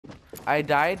I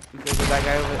died because of that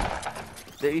guy over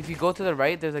there. If you go to the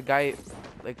right, there's a guy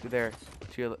like there.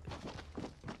 To your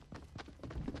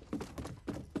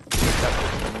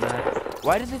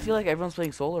Why does it feel like everyone's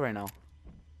playing solo right now?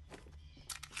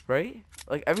 Right?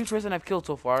 Like every person I've killed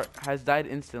so far has died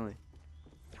instantly.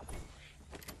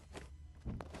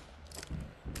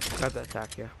 Got that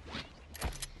attack, yeah.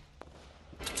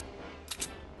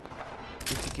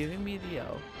 Is he giving me the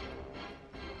L?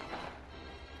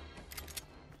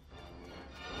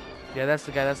 Yeah, that's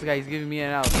the guy. That's the guy. He's giving me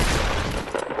an L.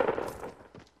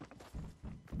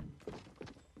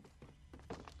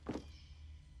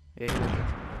 Yeah, he did.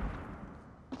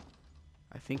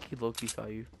 I think he low-key saw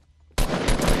you.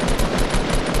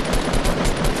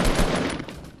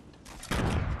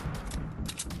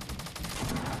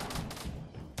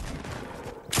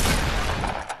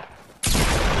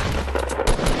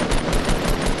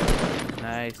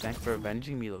 Nice. Thanks for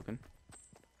avenging me, Logan.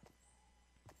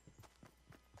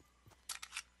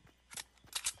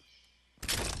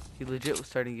 He legit was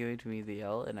starting giving to me the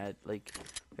L, and it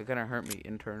kind of hurt me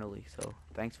internally. So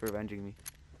thanks for avenging me.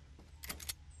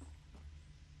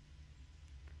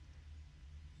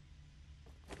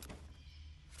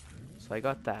 So I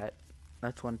got that.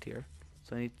 That's one tier.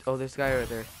 So I need. Oh, this guy right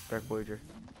there, Dark Voyager.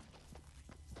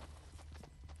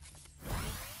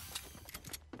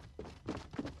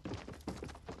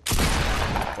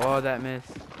 Oh, that missed.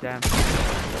 Damn.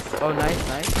 Oh, nice,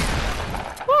 nice.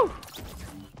 Woo!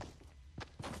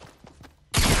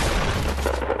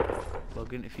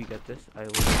 Logan, if you get this, I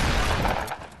will.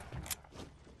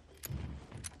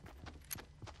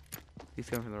 He's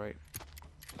coming from the right.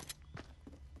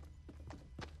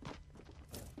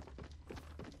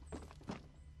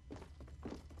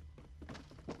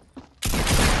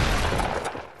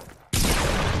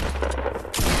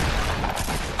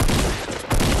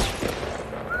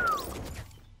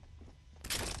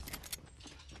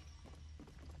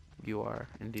 You are,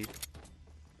 indeed.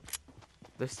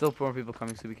 There's still more people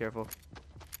coming, so be careful.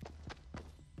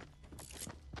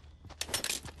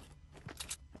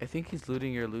 I think he's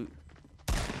looting your loot.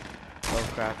 Oh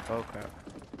crap, oh crap.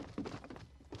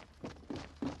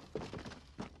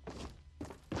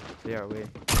 They are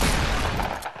waiting.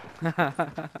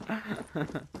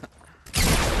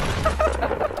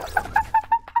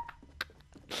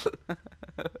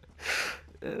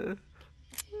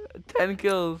 10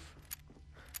 kills.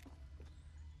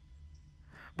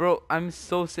 Bro, I'm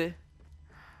so saving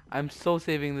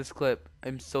this clip.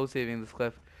 I'm so saving this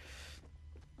clip.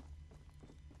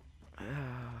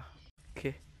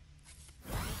 Okay.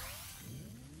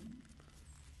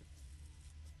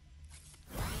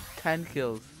 Ten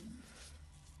kills.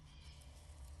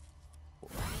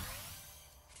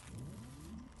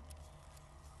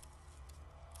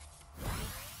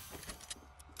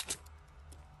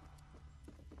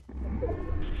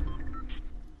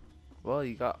 Well,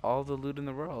 you got all the loot in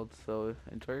the world, so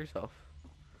enjoy yourself.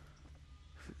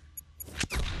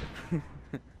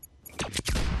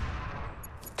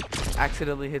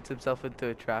 Accidentally hits himself into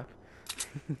a trap.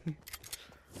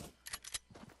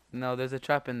 No, there's a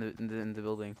trap in the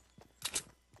building.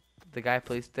 The guy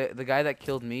placed the guy that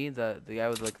killed me, the guy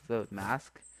with like the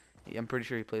mask. I'm pretty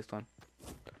sure he placed one.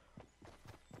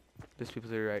 There's people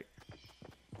to your right.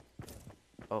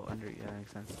 Oh, under, yeah, that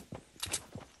makes sense.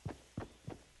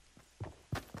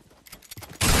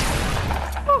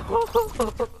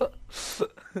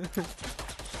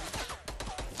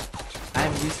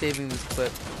 I'm resaving this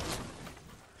clip.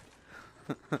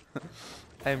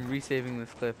 I'm resaving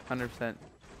this clip, 100%.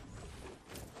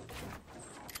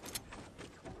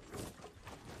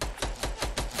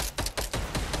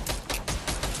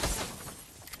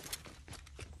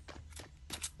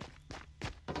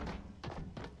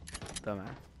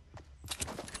 Dumbass.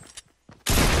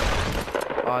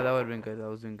 Oh, that would have been good. That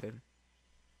was doing good.